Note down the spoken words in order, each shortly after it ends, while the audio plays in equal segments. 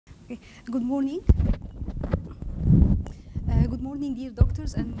Okay. Good morning. Good morning, dear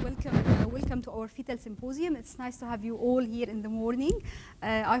doctors, and welcome to our fetal symposium. It's nice to have you all here in the morning.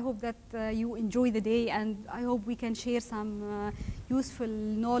 I hope that you enjoy the day, and I hope we can share some useful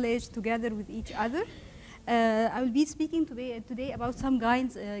knowledge together with each other. I will be speaking today about some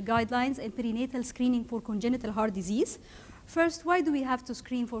guidelines in prenatal screening for congenital heart disease. First, why do we have to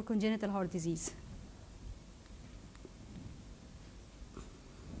screen for congenital heart disease?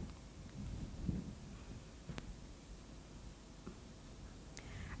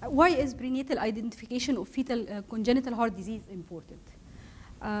 Why is prenatal identification of fetal congenital heart disease important?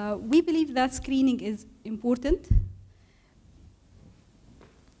 We believe that screening is important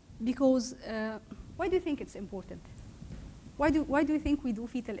because, why do you think it's important? Why do you think we do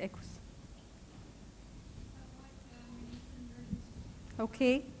fetal echoes?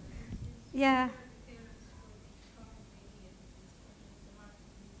 Okay, yeah.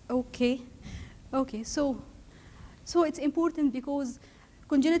 Okay, so it's important because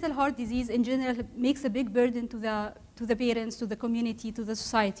congenital heart disease in general makes a big burden to the parents, to the community, to the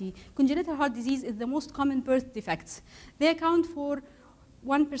society. Congenital heart disease is the most common birth defects. They account for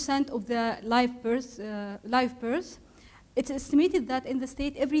 1% of the live births. It's estimated that in the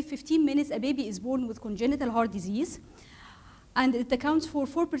state, every 15 minutes, a baby is born with congenital heart disease. And it accounts for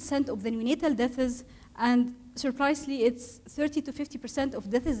 4% of the neonatal deaths. And surprisingly, it's 30 to 50% of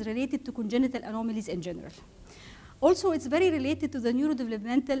deaths related to congenital anomalies in general. Also, it's very related to the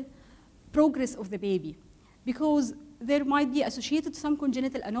neurodevelopmental progress of the baby, because there might be associated some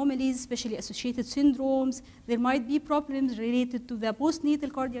congenital anomalies, especially associated syndromes. There might be problems related to the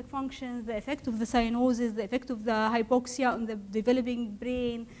postnatal cardiac functions, the effect of the cyanosis, the effect of the hypoxia on the developing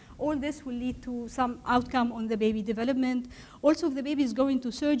brain. All this will lead to some outcome on the baby development. Also, if the baby is going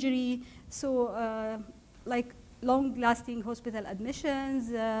to surgery, so like long-lasting hospital admissions,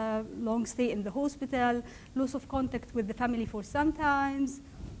 long stay in the hospital, loss of contact with the family for some times,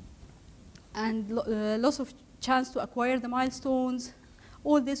 and loss of chance to acquire the milestones.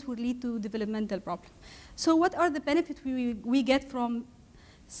 All this will lead to developmental problems. So what are the benefits we get from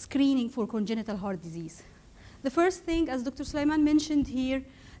screening for congenital heart disease? The first thing, as Dr. Sulaiman mentioned here,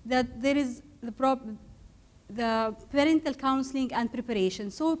 that there is the parental counseling and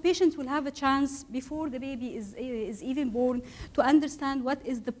preparation. So patients will have a chance before the baby is even born to understand what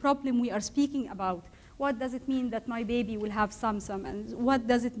is the problem we are speaking about. What does it mean that my baby will have some, and what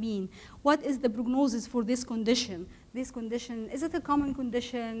does it mean? What is the prognosis for this condition? This condition, is it a common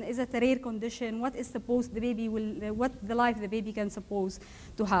condition? Is it a rare condition? What is supposed the baby will, what the life the baby can suppose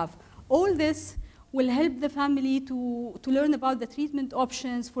to have? All this will help the family to learn about the treatment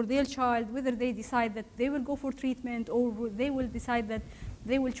options for their child, whether they decide that they will go for treatment or they will decide that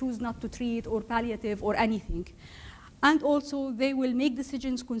they will choose not to treat or palliative or anything. And also, they will make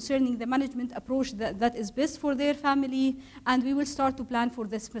decisions concerning the management approach that is best for their family, and we will start to plan for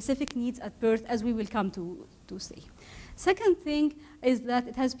the specific needs at birth, as we will come to say. Second thing is that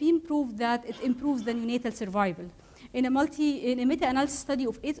it has been proved that it improves the neonatal survival. In a meta-analysis study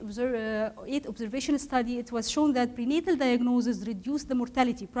of 8 observation study, it was shown that prenatal diagnosis reduced the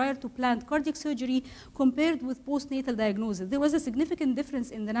mortality prior to planned cardiac surgery compared with postnatal diagnosis. There was a significant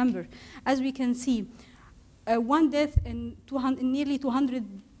difference in the number. As we can see, one death in nearly 200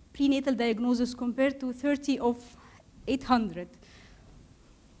 prenatal diagnoses compared to 30 of 800.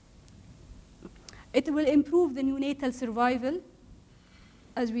 It will improve the neonatal survival,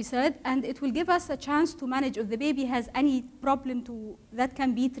 as we said, and it will give us a chance to manage if the baby has any problem that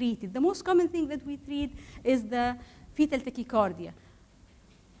can be treated. The most common thing that we treat is the fetal tachycardia.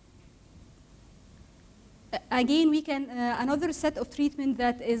 Again, we can, another set of treatment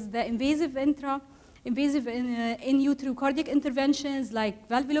that is the invasive in utero cardiac interventions like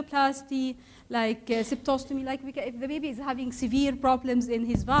valvuloplasty, like septostomy, like if the baby is having severe problems in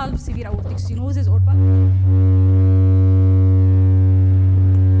his valve, severe aortic stenosis or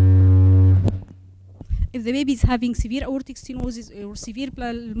if the baby is having severe aortic stenosis or severe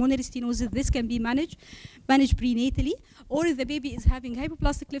pulmonary stenosis, this can be managed prenatally. Or if the baby is having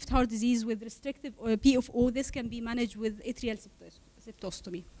hypoplastic left heart disease with restrictive PFO, this can be managed with atrial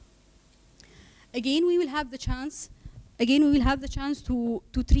septostomy. Again, we will have the chance to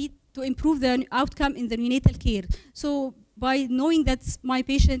improve the outcome in the neonatal care. So by knowing that my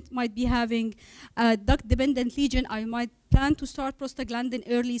patient might be having a duct-dependent lesion, I might plan to start prostaglandin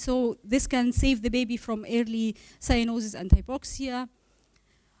early, so this can save the baby from early cyanosis and hypoxia.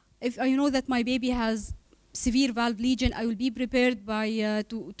 If I know that my baby has severe valve lesion, I will be prepared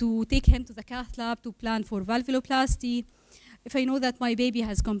to take him to the cath lab to plan for valvuloplasty. If I know that my baby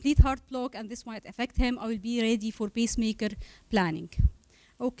has complete heart block and this might affect him, I will be ready for pacemaker planning.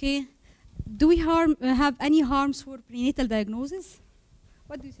 Okay. Do we have any harms for prenatal diagnosis?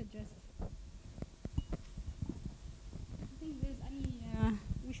 What do you suggest? Do you think there's any,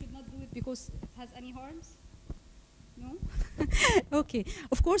 we should not do it because it has any harms? No? Okay.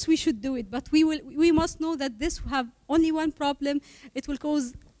 Of course we should do it, but we must know that this have only one problem. It will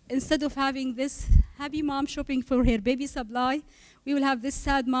cause, instead of having this happy mom shopping for her baby supply, we will have this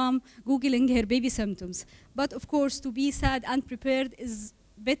sad mom Googling her baby symptoms. But of course, to be sad and prepared is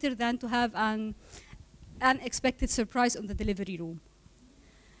better than to have an unexpected surprise on the delivery room.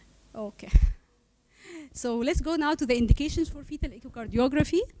 Okay. So let's go now to the indications for fetal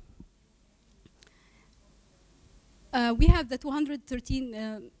echocardiography. We have the 2013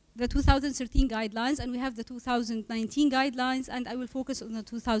 guidelines, and we have the 2019 guidelines, and I will focus on the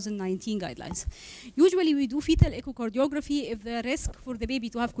 2019 guidelines. Usually we do fetal echocardiography if the risk for the baby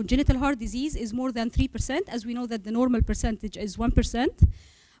to have congenital heart disease is more than 3%, as we know that the normal percentage is 1%.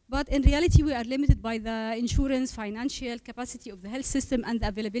 But in reality, we are limited by the insurance, financial capacity of the health system, and the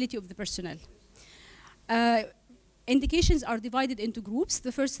availability of the personnel. Indications are divided into groups.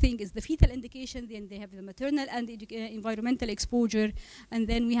 The first thing is the fetal indication, then they have the maternal and environmental exposure, and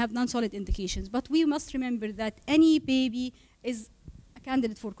then we have non-solid indications. But we must remember that any baby is a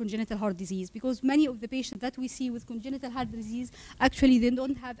candidate for congenital heart disease, because many of the patients that we see with congenital heart disease, actually they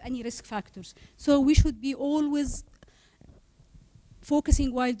don't have any risk factors. So we should be always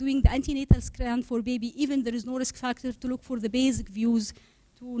focusing while doing the antenatal scan for baby, even there is no risk factor, to look for the basic views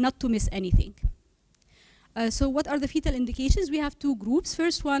to not to miss anything. So what are the fetal indications? We have two groups.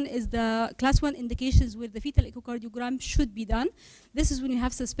 First one is the class 1 indications where the fetal echocardiogram should be done. This is when you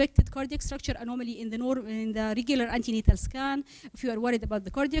have suspected cardiac structure anomaly in the regular antenatal scan. If you are worried about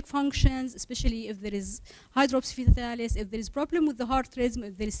the cardiac functions, especially if there is hydropsy fetalis, if there is problem with the heart rhythm,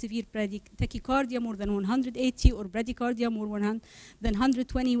 if there is severe tachycardia more than 180 or bradycardia more than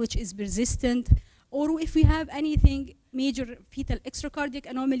 120, which is persistent, or if we have anything major fetal extracardiac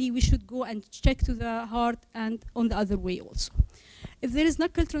anomaly, we should go and check to the heart and on the other way also. If there is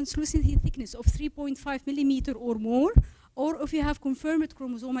knuckle translucency thickness of 3.5 millimeter or more, or if you have confirmed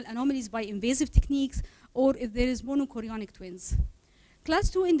chromosomal anomalies by invasive techniques, or if there is monochorionic twins. Class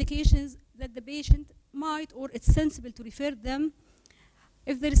 2 indications that the patient might, or it's sensible to refer them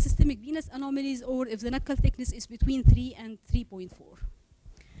if there is systemic venous anomalies, or if the knuckle thickness is between 3 and 3.4.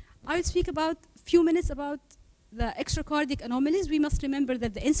 I will speak about few minutes about the extracardiac anomalies. We must remember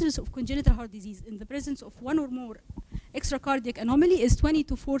that the incidence of congenital heart disease in the presence of one or more extracardiac anomaly is 20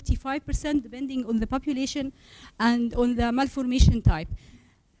 to 45%, depending on the population and on the malformation type.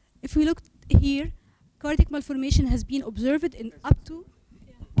 If we look here, cardiac malformation has been observed in up to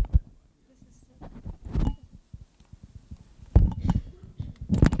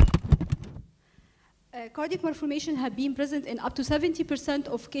cardiac malformation have been present in up to 70%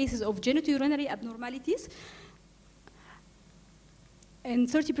 of cases of genitourinary abnormalities, in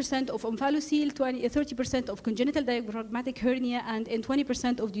 30% of omphalocele, 30% of congenital diaphragmatic hernia, and in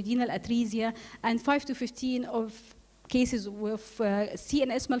 20% of duodenal atresia, and 5 to 15 of cases with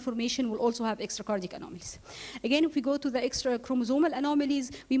CNS malformation will also have extracardiac anomalies. Again, if we go to the extra chromosomal anomalies,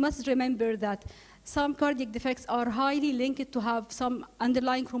 we must remember that some cardiac defects are highly linked to have some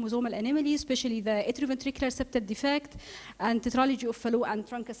underlying chromosomal anomalies, especially the atrioventricular septal defect and tetralogy of Fallot and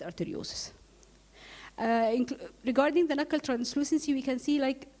truncus arteriosus. Regarding the knuckle translucency, we can see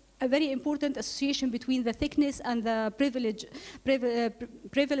like a very important association between the thickness and the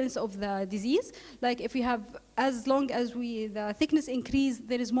prevalence of the disease. Like if we have, as long as the thickness increase,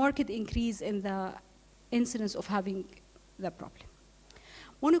 there is marked increase in the incidence of having the problem.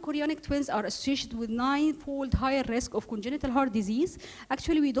 Monochorionic twins are associated with 9-fold higher risk of congenital heart disease.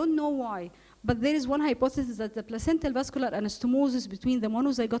 Actually, we don't know why, but there is one hypothesis that the placental vascular anastomosis between the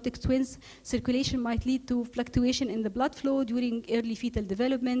monozygotic twins circulation might lead to fluctuation in the blood flow during early fetal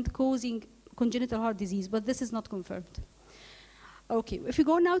development, causing congenital heart disease, but this is not confirmed. Okay, if we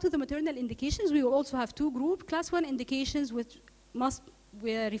go now to the maternal indications, we will also have two groups. Class 1 indications, which must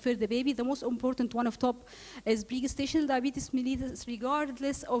refer the baby. The most important one of top is pregestational diabetes mellitus,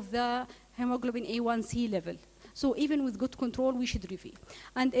 regardless of the hemoglobin A1C level. So even with good control, we should refer.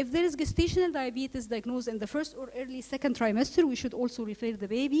 And if there is gestational diabetes diagnosed in the first or early second trimester, we should also refer the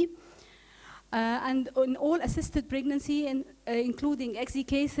baby. And on all assisted pregnancy, including XZ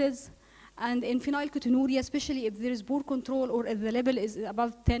cases, and in phenylketonuria, especially if there is poor control or if the level is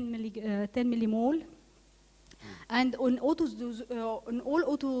above 10 millimole. And on all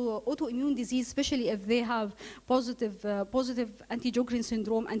autoimmune disease, especially if they have positive anti-Sjogren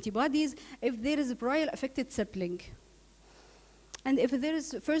syndrome antibodies, if there is a prior affected sibling. And if there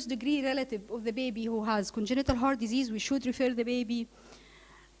is first-degree relative of the baby who has congenital heart disease, we should refer the baby.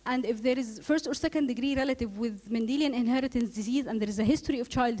 And if there is first or second degree relative with Mendelian inheritance disease and there is a history of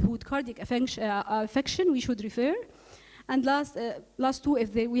childhood cardiac affection, we should refer. And last two,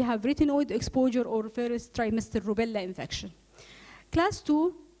 if we have retinoid exposure or first trimester rubella infection. Class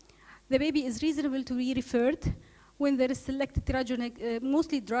 2, the baby is reasonable to be referred when there is selected teragenic,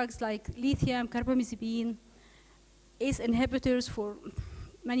 mostly drugs like lithium, carbamazepine, ACE inhibitors for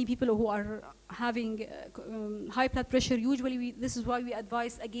many people who are having high blood pressure. Usually, this is why we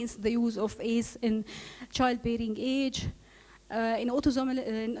advise against the use of ACE in childbearing age. In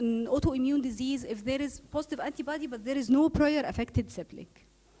autoimmune disease, if there is positive antibody, but there is no prior affected sibling.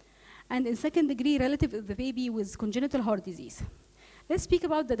 And in second degree relative of the baby with congenital heart disease. Let's speak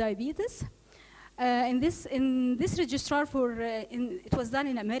about the diabetes. In this registrar it was done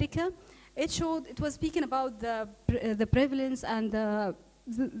in America. It was speaking about the prevalence and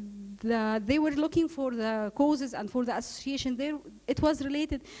they were looking for the causes and for the association there. It was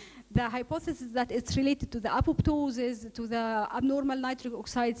related, the hypothesis that it's related to the apoptosis, to the abnormal nitric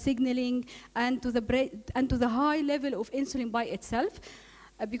oxide signaling, and to the high level of insulin by itself,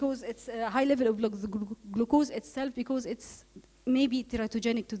 because it's a high level of glucose itself, because it's maybe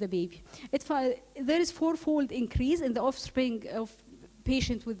teratogenic to the baby. There is fourfold increase in the offspring of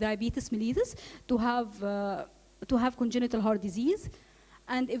patients with diabetes mellitus to have congenital heart disease.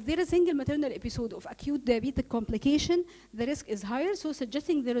 And if there is a single maternal episode of acute diabetic complication, the risk is higher, so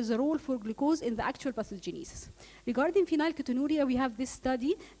suggesting there is a role for glucose in the actual pathogenesis. Regarding phenylketonuria, we have this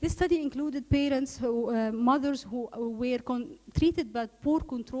study. This study included parents, mothers who were treated but poor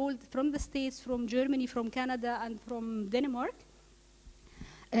controlled from the States, from Germany, from Canada, and from Denmark.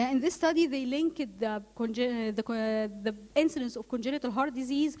 In this study, they linked the incidence of congenital heart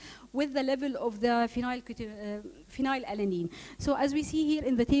disease with the level of the phenylalanine. So as we see here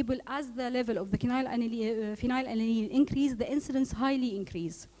in the table, as the level of the phenylalanine increase, the incidence highly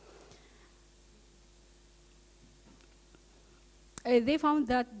increase. They found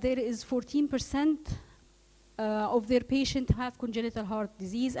that there is 14% of their patients have congenital heart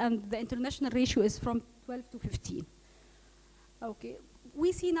disease, and the international ratio is from 12 to 15. Okay.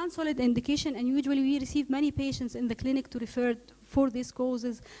 We see non-solid indication, and usually we receive many patients in the clinic to refer for these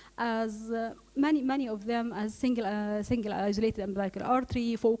causes, as many of them as single isolated umbilical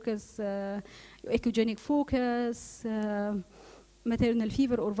artery, focus, echogenic focus, maternal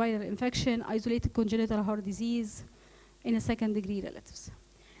fever or viral infection, isolated congenital heart disease in a second degree relatives.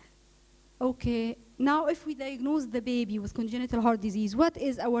 Okay, now if we diagnose the baby with congenital heart disease, what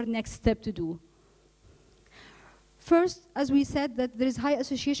is our next step to do? First, as we said, that there is high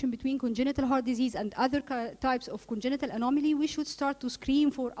association between congenital heart disease and other types of congenital anomaly, we should start to screen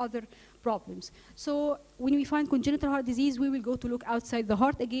for other problems. So when we find congenital heart disease, we will go to look outside the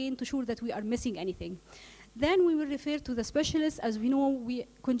heart again to ensure that we are missing anything. Then we will refer to the specialist. As we know,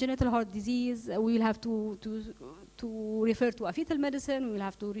 congenital heart disease, we will have to refer to a fetal medicine. We will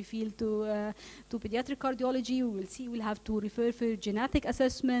have to refer to pediatric cardiology. We'll have to refer for genetic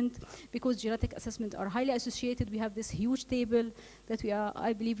assessment, because genetic assessments are highly associated. We have this huge table that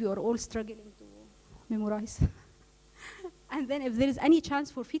I believe we are all struggling to memorize. And then if there is any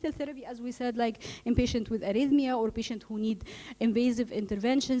chance for fetal therapy, as we said, like in patients with arrhythmia or patients who need invasive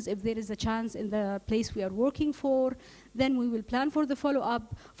interventions, if there is a chance in the place we are working for, then we will plan for the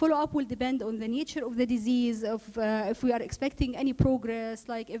follow-up. Follow-up will depend on the nature of the disease, if we are expecting any progress,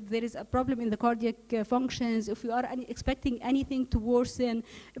 like if there is a problem in the cardiac functions, if we are expecting anything to worsen,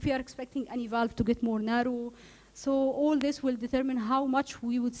 if we are expecting any valve to get more narrow. So all this will determine how much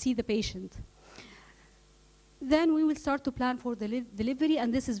we would see the patient. Then we will start to plan for the delivery,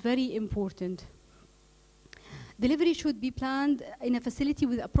 and this is very important. Delivery should be planned in a facility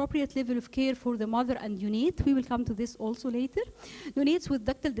with appropriate level of care for the mother and neonate. We will come to this also later. Neonates with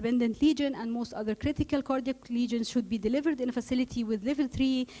ductal dependent lesion and most other critical cardiac lesions should be delivered in a facility with level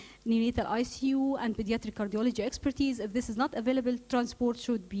 3 neonatal ICU and pediatric cardiology expertise. If this is not available, transport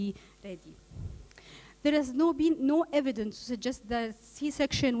should be ready. There has been no evidence to suggest that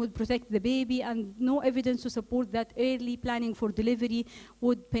C-section would protect the baby, and no evidence to support that early planning for delivery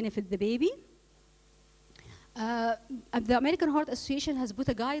would benefit the baby. The American Heart Association has put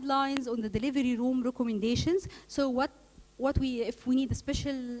a guidelines on the delivery room recommendations. So if we need a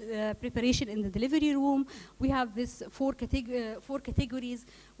special preparation in the delivery room, we have this four categories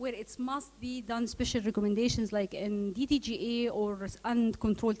where it must be done special recommendations, like in DTGA or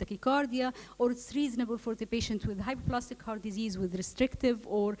uncontrolled tachycardia, or it's reasonable for the patient with hypoplastic heart disease with restrictive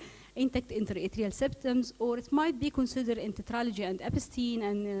or intact interatrial septums, or it might be considered in tetralogy and epistine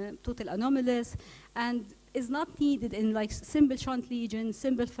and total anomalous, and is not needed in like simple shunt lesions,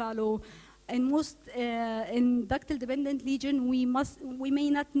 simple fallow, in most in ductal dependent lesion, we may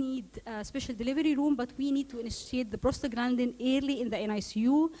not need a special delivery room, but we need to initiate the prostaglandin early in the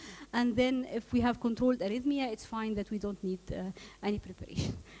NICU, and then if we have controlled arrhythmia, it's fine that we don't need any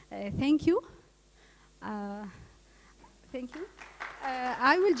preparation. Thank you. Thank you.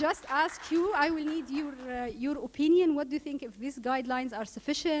 I will just ask you, I will need your opinion. What do you think, if these guidelines are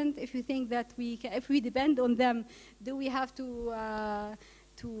sufficient? If you think that if we depend on them, do we have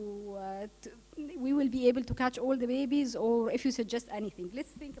we will be able to catch all the babies, or if you suggest anything?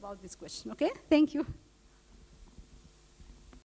 Let's think about this question, okay? Thank you.